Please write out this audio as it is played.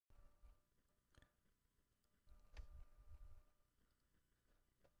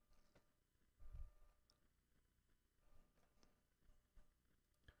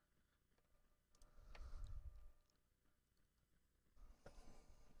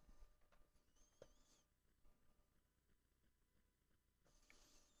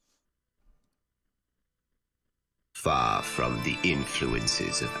Far from the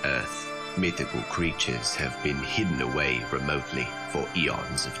influences of Earth, mythical creatures have been hidden away remotely for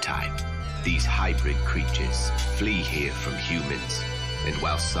eons of time. These hybrid creatures flee here from humans, and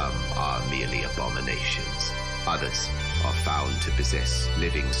while some are merely abominations, others are found to possess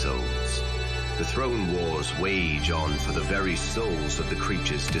living souls. The throne wars wage on for the very souls of the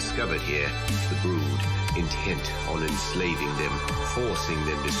creatures discovered here, the brood intent on enslaving them, forcing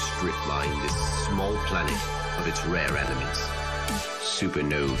them to strip mine this small planet of its rare elements.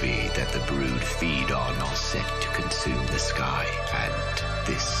 Supernovae that the brood feed on are set to consume the sky and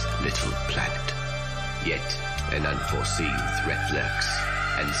this little planet. Yet an unforeseen threat lurks,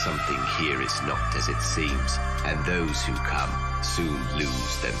 and something here is not as it seems, and those who come soon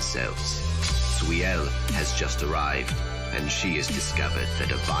lose themselves. Suiel has just arrived, and she has discovered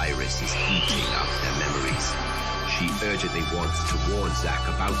that a virus is eating up their memories. She urgently wants to warn Zack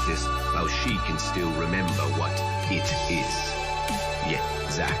about this while she can still remember what it is. Yet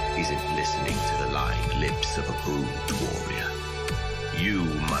Zack isn't listening to the lying lips of a brood warrior. You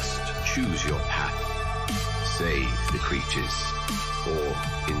must choose your path. Save the creatures, or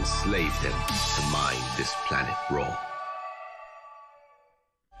enslave them to mine this planet raw.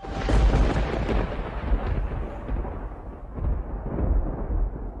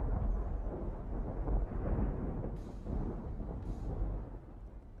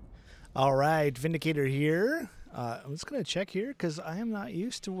 All right, VindaCator here. I'm just going to check here because I am not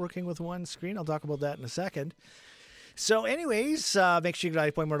used to working with one screen. I'll talk about that in a second. So anyways, make sure you go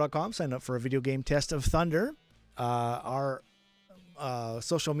to iPlayMore.com, sign up for a video game test of Thunder. Our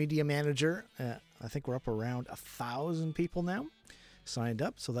social media manager, I think we're up around 1,000 people now signed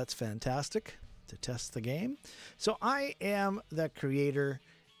up, so that's fantastic to test the game. So I am the creator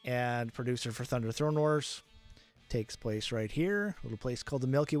and producer for Thunder Throne Wars. Takes place right here, a little place called the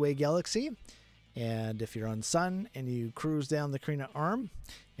Milky Way Galaxy. And if you're on Sun and you cruise down the Carina Arm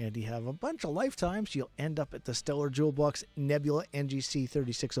and you have a bunch of lifetimes, you'll end up at the Stellar Jewel Box Nebula NGC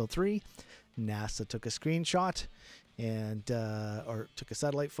 3603. NASA took a screenshot and or took a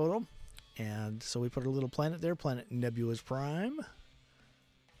satellite photo, and so we put a little planet there, planet Nebula's Prime.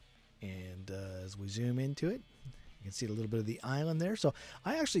 And as we zoom into it, you can see a little bit of the island there. So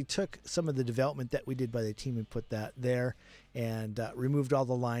I actually took some of the development that we did by the team and put that there, and removed all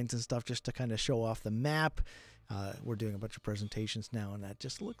the lines and stuff just to kind of show off the map. We're doing a bunch of presentations now, and that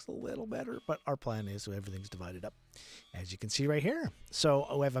just looks a little better, but our plan is so everything's divided up, as you can see right here. So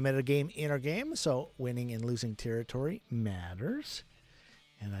we have a meta game in our game, so winning and losing territory matters.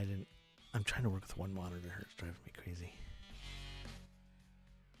 And I'm trying to work with one monitor. It's driving me crazy.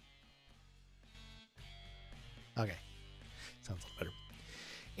 Okay, sounds a little better.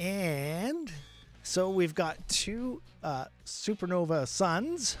 And so we've got two supernova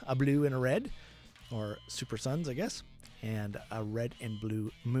suns, a blue and a red, or super suns, I guess, and a red and blue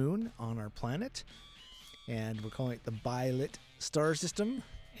moon on our planet. And we're calling it the Bilit star system.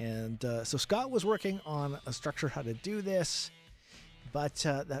 And so Scott was working on a structure how to do this, but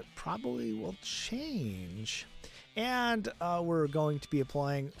that probably will change. And we're going to be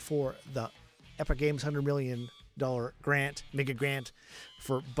applying for the Epic Games $100 million grant, mega grant,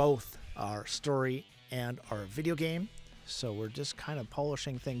 for both our story and our video game. So we're just kind of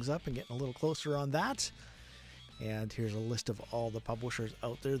polishing things up and getting a little closer on that. And here's a list of all the publishers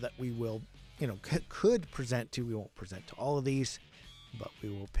out there that we will, could present to. We won't present to all of these, but we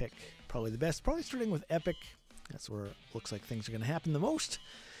will pick probably the best, probably starting with Epic. That's where it looks like things are going to happen the most.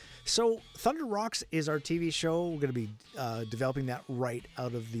 So Thunder Rocks is our TV show. We're going to be developing that right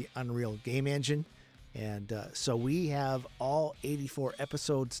out of the Unreal game engine. And so we have all 84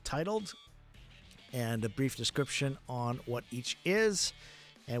 episodes titled and a brief description on what each is.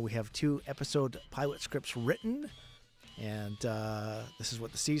 And we have 2 episode pilot scripts written. And this is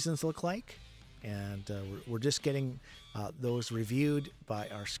what the seasons look like. And we're just getting those reviewed by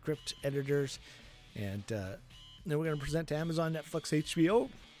our script editors. And then we're going to present to Amazon, Netflix, HBO.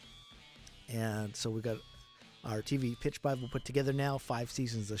 And so we've got our TV pitch Bible put together now. 5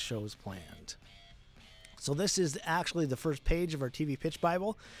 seasons of shows planned. So this is actually the first page of our TV pitch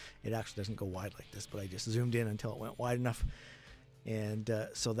Bible. It actually doesn't go wide like this, but I just zoomed in until it went wide enough. And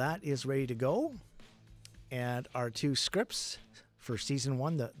so that is ready to go. And our 2 scripts for season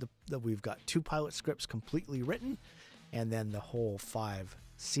 1, we've got 2 pilot scripts completely written, and then the whole 5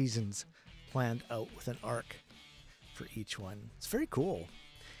 seasons planned out with an arc for each one. It's very cool.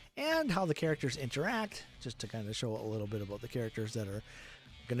 And how the characters interact, just to kind of show a little bit about the characters that are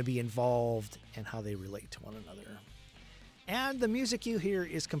going to be involved and how they relate to one another. And the music you hear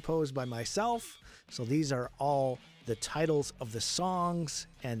is composed by myself. So these are all the titles of the songs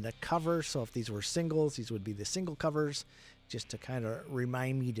and the covers. So if these were singles, these would be the single covers, just to kind of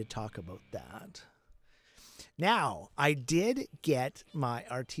remind me to talk about that. Now, I did get my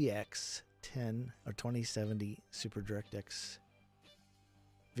RTX 10 or 2070 Super DirectX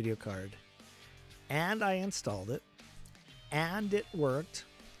video card, and I installed it, and it worked.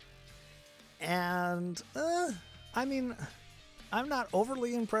 And I mean, I'm not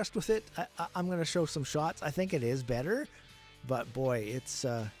overly impressed with it. I'm going to show some shots. I think it is better, but boy,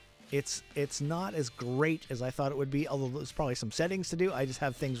 it's not as great as I thought it would be. Although there's probably some settings to do. I just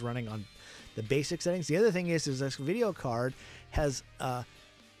have things running on the basic settings. The other thing is this video card has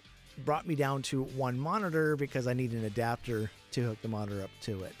brought me down to one monitor because I need an adapter to hook the monitor up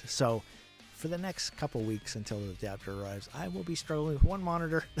to it. So for the next couple weeks until the adapter arrives, I will be struggling with one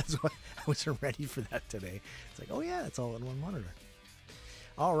monitor. That's why I wasn't ready for that today. It's like, oh yeah, it's all in one monitor.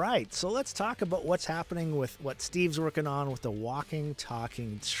 All right, so let's talk about what's happening with what Steve's working on with the walking,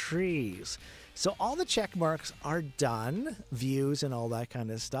 talking trees. So all the check marks are done, views and all that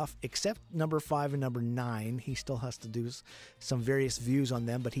kind of stuff, except number 5 and number 9. He still has to do some various views on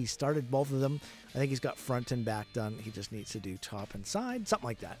them, but he started both of them. I think he's got front and back done. He just needs to do top and side, something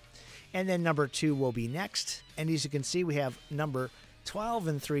like that. And then number 2 will be next. And as you can see, we have number 12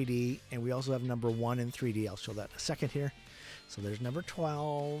 in 3D, and we also have number 1 in 3D. I'll show that in a second here. So there's number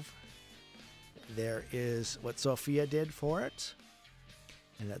 12. There is what Sophia did for it.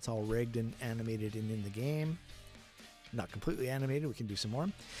 And that's all rigged and animated and in the game. Not completely animated. We can do some more.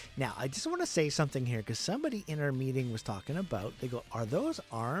 Now, I just want to say something here, because somebody in our meeting was talking about, they go, are those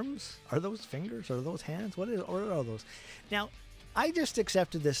arms? Are those fingers? Are those hands? What are those? Now, I just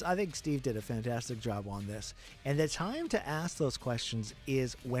accepted this. I think Steve did a fantastic job on this. And the time to ask those questions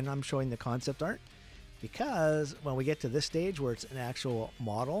is when I'm showing the concept art, because when we get to this stage where it's an actual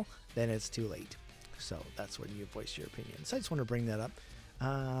model, then it's too late. So that's when you voice your opinion. So I just want to bring that up.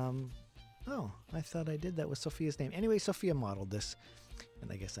 Oh, I thought I did that with Sophia's name. Anyway, Sophia modeled this,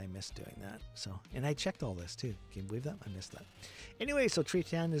 and I guess I missed doing that. So, and I checked all this too. Can you believe that? I missed that. Anyway, so tree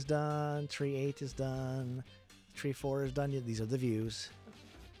 10 is done. Tree 8 is done. Tree 4 is done. These are the views.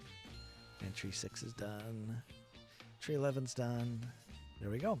 And tree 6 is done. Tree 11's done. There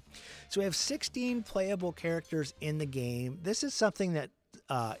we go. So we have 16 playable characters in the game. This is something that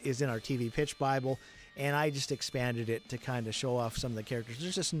is in our TV pitch Bible, and I just expanded it to kind of show off some of the characters.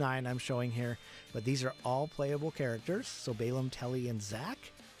 There's just 9 I'm showing here, but these are all playable characters. So Balaam, Telly, and Zach.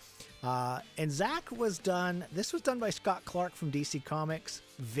 And Zach was done, this was done by Scott Clark from DC Comics,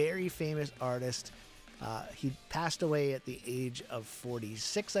 very famous artist. He passed away at the age of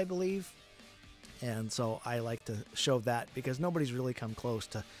 46, I believe. And so I like to show that because nobody's really come close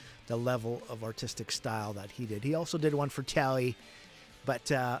to the level of artistic style that he did. He also did one for Telly.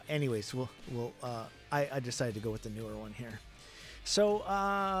 But anyways, I decided to go with the newer one here. So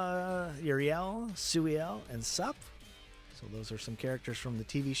Uriel, Suiel, and Sup. So those are some characters from the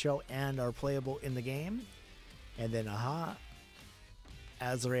TV show and are playable in the game. And then Aha,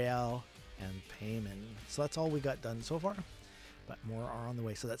 Azrael, and Payman. So that's all we got done so far. But more are on the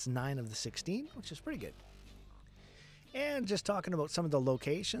way. So that's 9 of the 16, which is pretty good. And just talking about some of the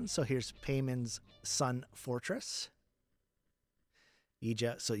locations. So here's Payman's Sun Fortress.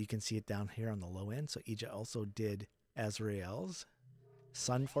 Ija, so you can see it down here on the low end. So Ija also did Azrael's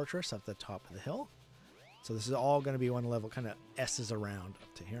Sun Fortress up the top of the hill. So this is all going to be one level, kind of S's around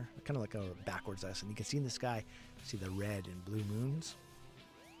up to here. Kind of like a backwards S. And you can see in the sky, see the red and blue moons.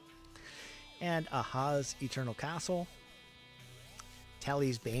 And Aha's Eternal Castle.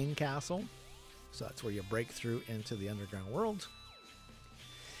 Telly's Bane Castle. So that's where you break through into the underground world.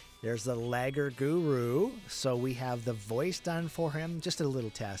 There's the Lagger Guru. So we have the voice done for him. Just a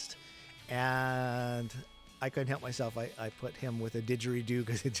little test. And I couldn't help myself. I put him with a didgeridoo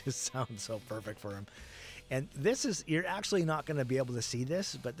because it just sounds so perfect for him. And this is, you're actually not going to be able to see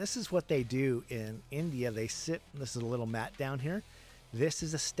this, but this is what they do in India. They sit, this is a little mat down here. This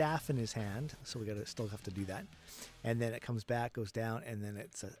is a staff in his hand. So we still have to do that. And then it comes back, goes down, and then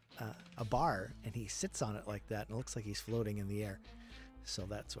it's a bar, and he sits on it like that, and it looks like he's floating in the air. So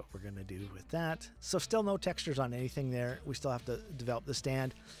that's what we're going to do with that. So still no textures on anything there. We still have to develop the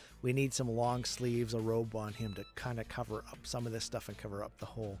stand. We need some long sleeves, a robe on him to kind of cover up some of this stuff and cover up the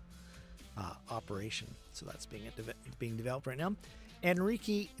whole operation. So that's being developed right now.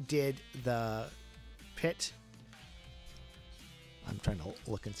 Enrique did the pit. I'm trying to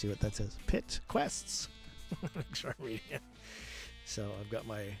look and see what that says. Pit quests. Make sure I'm reading it. So I've got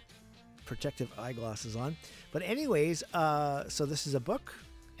my protective eyeglasses on. But anyways, so this is a book.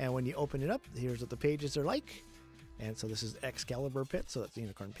 And when you open it up, here's what the pages are like. And so this is Excalibur pit, so that's the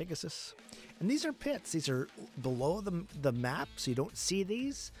Unicorn Pegasus. And these are pits. These are below the map, so you don't see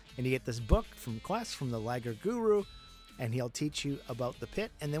these. And you get this book from Quest, from the Lagger Guru, and he'll teach you about the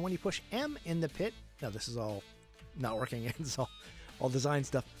pit. And then when you push M in the pit, now this is all not working, it's all design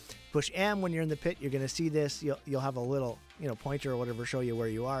stuff. Push M when you're in the pit, you're going to see this. You'll have a little, pointer or whatever show you where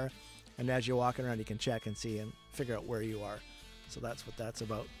you are. And as you're walking around, you can check and see and figure out where you are. So that's what that's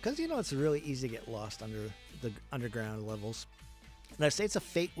about. Because, it's really easy to get lost under the underground levels. And I say it's a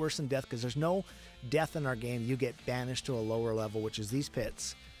fate worse than death because there's no death in our game. You get banished to a lower level, which is these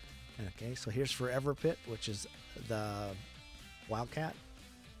pits. Okay, so here's Forever Pit, which is the Wildcat.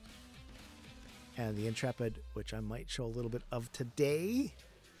 And the Intrepid, which I might show a little bit of today.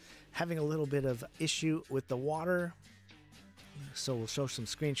 Having a little bit of issue with the water. So we'll show some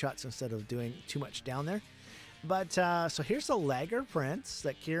screenshots instead of doing too much down there. But so here's the Lagger prints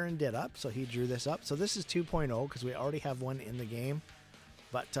that Kieran did up. So he drew this up. So this is 2.0 because we already have one in the game.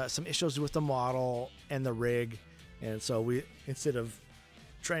 But some issues with the model and the rig. And so we, instead of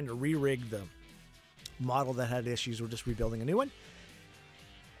trying to re-rig the model that had issues, we're just rebuilding a new one.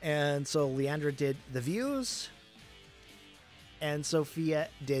 And so Leandra did the views. And Sophia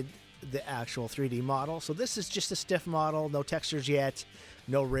did the actual 3D model. So this is just a stiff model. No textures yet.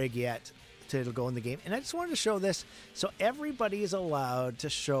 No rig yet. It'll go in the game. And I just wanted to show this so everybody is allowed to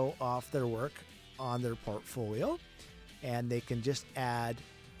show off their work on their portfolio, and they can just add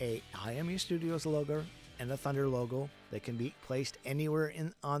a IMU Studios logo and a Thunder logo. They can be placed anywhere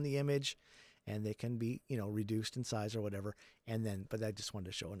on the image, and they can be reduced in size or whatever. And then, but I just wanted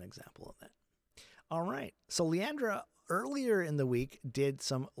to show an example of that. All right, so Leandra earlier in the week did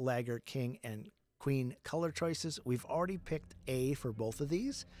some Lagger King and Queen color choices. We've already picked A for both of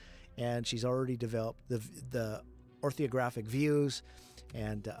these. And she's already developed the orthographic views.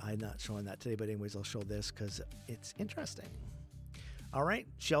 And I'm not showing that today, but anyways, I'll show this because it's interesting. All right.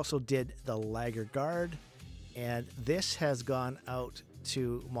 She also did the Lagger Guard. And this has gone out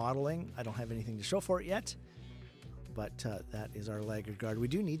to modeling. I don't have anything to show for it yet. But that is our Lagger Guard. We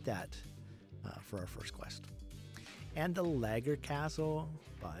do need that for our first quest. And the Lagger Castle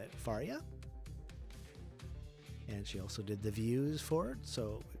by Faria. And she also did the views for it.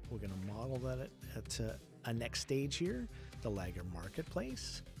 So we're going to model that at a next stage here, the Lagger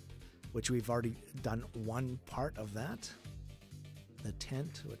Marketplace, which we've already done one part of that. The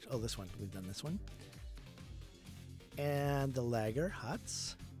tent, this one, we've done this one. And the Lagger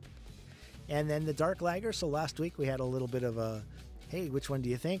Huts. And then the Dark Lagger. So last week we had a little bit of a, hey, which one do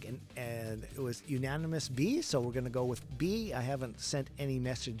you think? And it was unanimous B. So we're going to go with B. I haven't sent any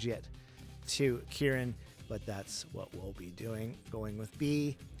message yet to Kieran, but that's what we'll be doing, going with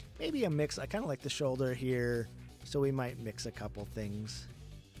B. Maybe a mix. I kind of like the shoulder here, so we might mix a couple things.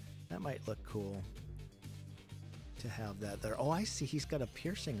 That might look cool to have that there. Oh, I see. He's got a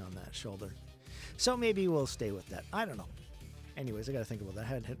piercing on that shoulder. So maybe we'll stay with that. I don't know. Anyways, I got to think about that. I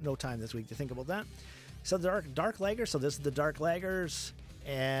had no time this week to think about that. So the Dark Lagger. So this is the Dark Laggers,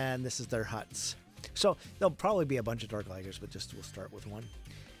 and this is their huts. So there'll probably be a bunch of Dark Laggers, but we'll start with one.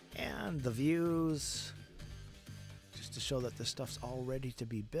 And the views, just to show that this stuff's all ready to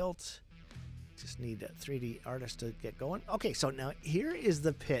be built. Just need a 3D artist to get going. Okay, so now here is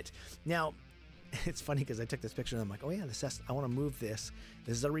the pit. Now, it's funny because I took this picture and I'm like, oh yeah, I want to move this.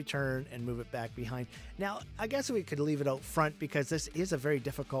 This is a return and move it back behind. Now, I guess we could leave it out front because this is a very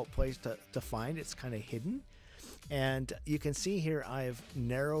difficult place to find. It's kind of hidden. And you can see here I've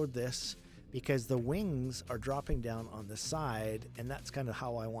narrowed this because the wings are dropping down on the side, and that's kind of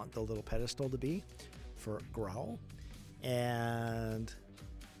how I want the little pedestal to be for Growl. And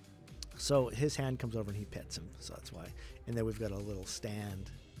so his hand comes over and he pets him, so that's why. And then we've got a little stand,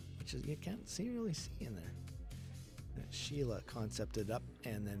 which is, you can't really see in there. And Sheila concepted up,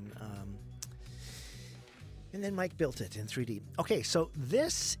 and then Mike built it in 3D. Okay, so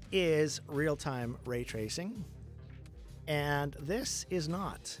this is real-time ray tracing, and this is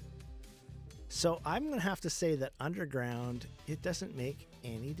not. So I'm going to have to say that underground, it doesn't make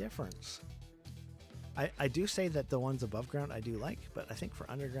any difference. I do say that the ones above ground I do like, but I think for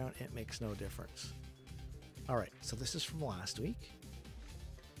underground, it makes no difference. All right, so this is from last week.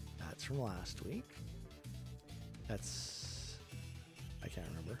 That's from last week. That's, I can't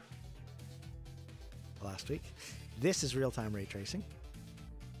remember. Last week. This is real-time ray tracing.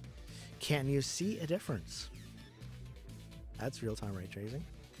 Can you see a difference? That's real-time ray tracing.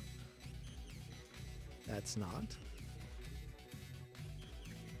 That's not.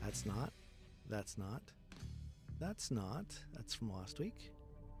 That's not. That's not. That's not. That's from last week.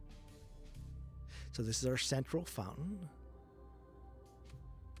 So this is our central fountain.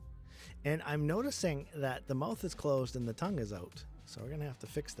 And I'm noticing that the mouth is closed and the tongue is out. So we're going to have to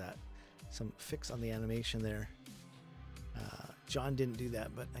fix that. Some fix on the animation there. John didn't do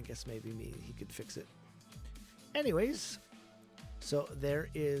that, but I guess maybe he could fix it. Anyways, so there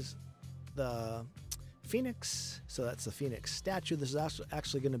is the Phoenix. So that's the Phoenix statue. This is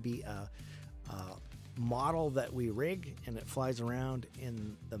actually going to be a model that we rig, and it flies around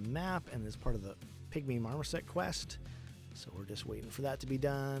in the map and is part of the Pygmy Marmoset quest. So we're just waiting for that to be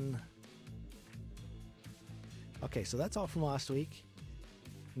done. Okay, so that's all from last week.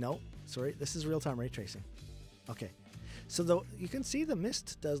 No, sorry, this is real-time ray tracing. Okay, so you can see the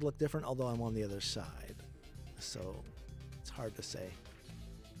mist does look different, although I'm on the other side. So it's hard to say.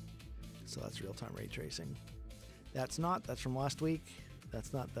 So that's real-time ray tracing. That's from last week. That's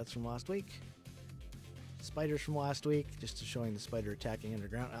from last week. Spiders from last week, just showing the spider attacking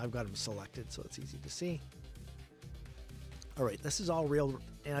underground. I've got them selected so it's easy to see. All right, this is all real,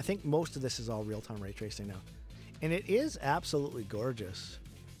 and I think most of this is all real-time ray tracing now. And it is absolutely gorgeous.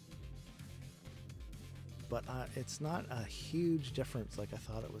 But it's not a huge difference like I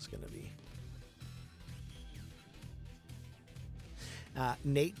thought it was going to be.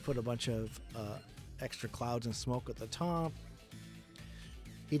 Nate put a bunch of extra clouds and smoke at the top.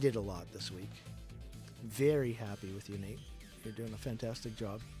 He did a lot this week. Very happy with you, Nate. You're doing a fantastic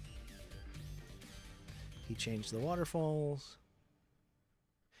job. He changed the waterfalls.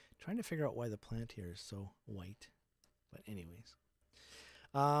 Trying to figure out why the plant here is so white. But anyways.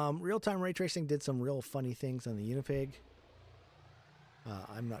 Real-time ray tracing did some real funny things on the Unipig.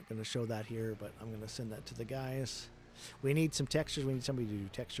 I'm not going to show that here, but I'm going to send that to the guys. We need some textures. We need somebody to do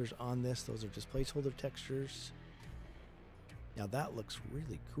textures on this. Those are just placeholder textures. Now that looks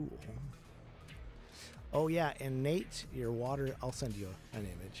really cool. Oh yeah, and Nate, your water, I'll send you an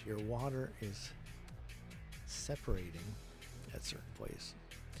image. Your water is separating at certain places.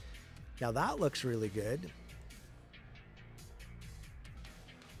 Now that looks really good.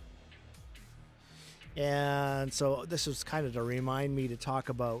 And so this was kind of to remind me to talk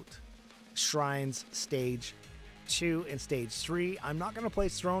about Shrines Stage 2 and Stage 3. I'm not going to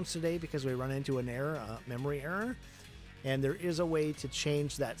place Thrones today because we run into an error, a memory error. And there is a way to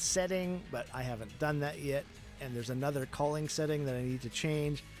change that setting, but I haven't done that yet. And there's another calling setting that I need to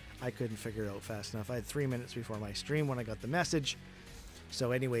change. I couldn't figure it out fast enough. I had 3 minutes before my stream when I got the message.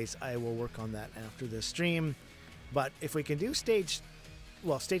 So anyways, I will work on that after the stream. But if we can do Stage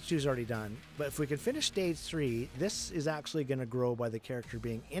 2 is already done. But if we can finish Stage 3, this is actually going to grow by the character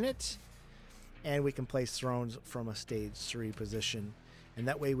being in it. And we can place Thrones from a Stage 3 position. And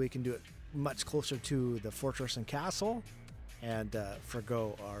that way we can do it much closer to the fortress and castle and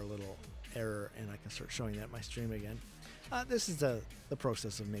forgo our little error, and I can start showing that in my stream again. This is the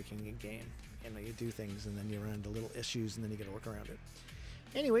process of making a game. You know, you do things and then you run into little issues and then you got to work around it.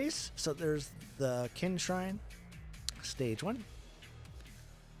 Anyways, so there's the Kin Shrine, Stage 1.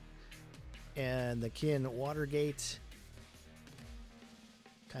 And the Kin Watergate,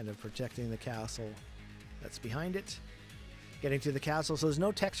 kind of protecting the castle that's behind it. Getting to the castle, so there's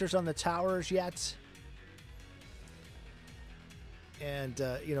no textures on the towers yet. And,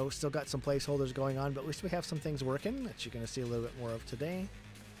 you know, still got some placeholders going on, but at least we have some things working that you're going to see a little bit more of today.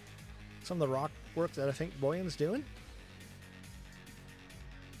 Some of the rock work that I think Boyan's doing.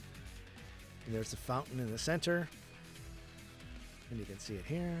 And there's the fountain in the center. And you can see it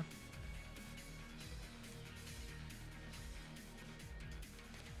here.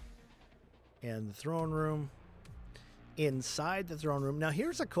 And the throne room. Inside the throne room. Now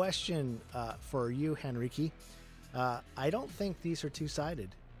here's a question for you, Henrique. I don't think these are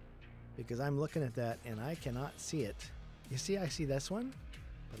two-sided because I'm looking at that and I cannot see it. You see, I see this one,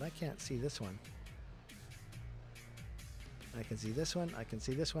 but I can't see this one. I can see this one, I can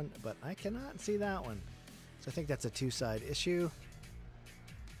see this one, but I cannot see that one. So I think that's a two-side issue.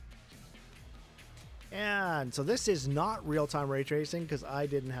 And so this is not real-time ray tracing because I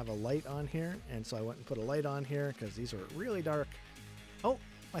didn't have a light on here. And so I went and put a light on here because these are really dark. Oh,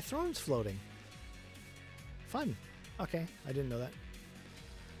 my throne's floating. Fun. Okay, I didn't know that.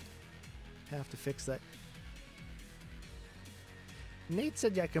 Have to fix that. Nate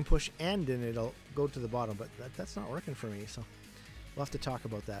said I can push end and it'll go to the bottom, but that's not working for me. So we'll have to talk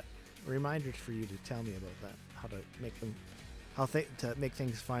about that. A reminder for you to tell me about that. How to make them, to make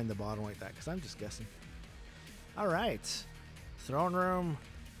things find the bottom like that, because I'm just guessing. All right, throne room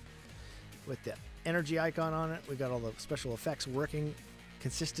with the energy icon on it. We got all the special effects working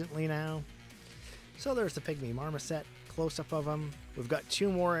consistently now. So there's the Pygmy Marmoset close-up of them. We've got 2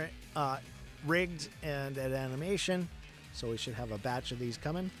 more rigged and at animation, so we should have a batch of these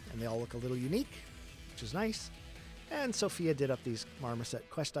coming, and they all look a little unique, which is nice. And Sophia did up these Marmoset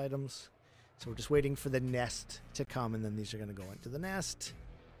quest items. So we're just waiting for the nest to come, and then these are going to go into the nest.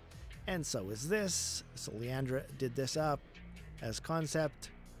 And so is this. So Leandra did this up as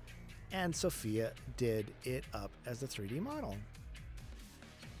concept, and Sophia did it up as a 3D model.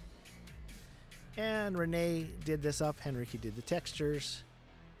 And Renee did this up. Henrique did the textures.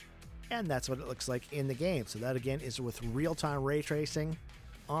 And that's what it looks like in the game. So that again is with real-time ray tracing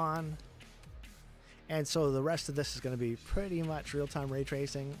on. And so the rest of this is going to be pretty much real-time ray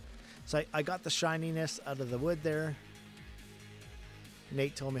tracing. So I got the shininess out of the wood there.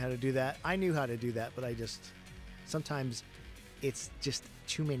 Nate told me how to do that. I knew how to do that, but sometimes it's just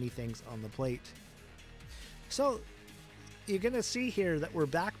too many things on the plate. So you're going to see here that we're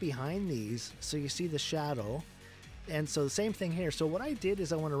back behind these. So you see the shadow. And so the same thing here. So what I did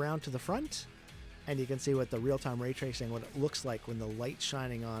is I went around to the front, and you can see what the real-time ray tracing, what it looks like when the light's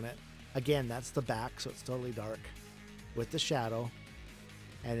shining on it. Again, that's the back, so it's totally dark with the shadow,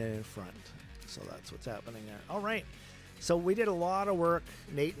 and then in front. So that's what's happening there. All right. So we did a lot of work,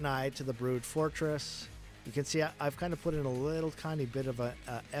 Nate and I, to the Brood Fortress. You can see I've kind of put in a little tiny bit of a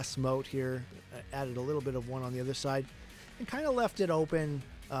S moat here, added a little bit of one on the other side, and kind of left it open.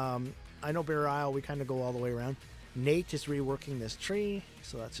 I know Bear Isle, we kind of go all the way around. Nate is reworking this tree,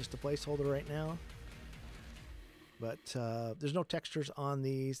 so that's just a placeholder right now. But there's no textures on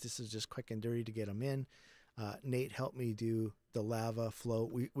these. This is just quick and dirty to get them in. Nate helped me do the lava flow.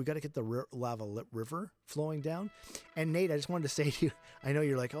 We got to get the lava river flowing down. And Nate, I just wanted to say to you, I know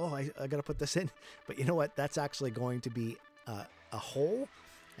you're like, oh, I got to put this in. But you know what? That's actually going to be a hole,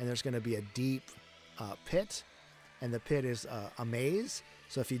 and there's going to be a deep pit. And the pit is a maze.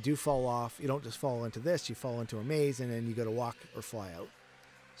 So if you do fall off, you don't just fall into this, you fall into a maze, and then you got to walk or fly out.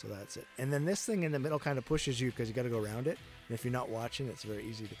 So that's it. And then this thing in the middle kind of pushes you because you got to go around it. And if you're not watching, it's very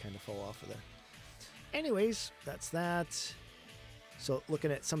easy to kind of fall off of there. Anyways, that's that. So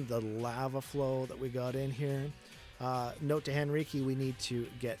looking at some of the lava flow that we got in here. Note to Henrique, we need to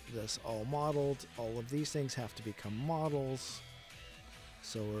get this all modeled. All of these things have to become models.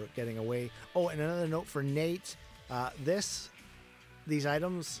 So we're getting away. Oh, and another note for Nate. These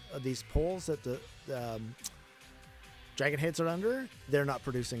items, these poles that the dragon heads are under, they're not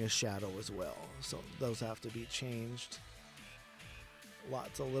producing a shadow as well. So those have to be changed.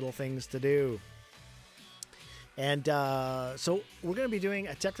 Lots of little things to do. And so we're going to be doing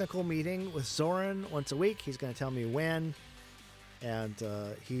a technical meeting with Zoran once a week. He's going to tell me when. And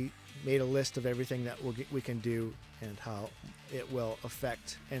he made a list of everything that we can do and how it will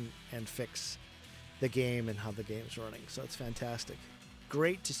affect and fix the game and how the game's running. So it's fantastic.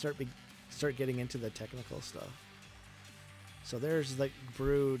 Great to start getting into the technical stuff. So there's the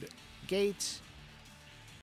Brood gate.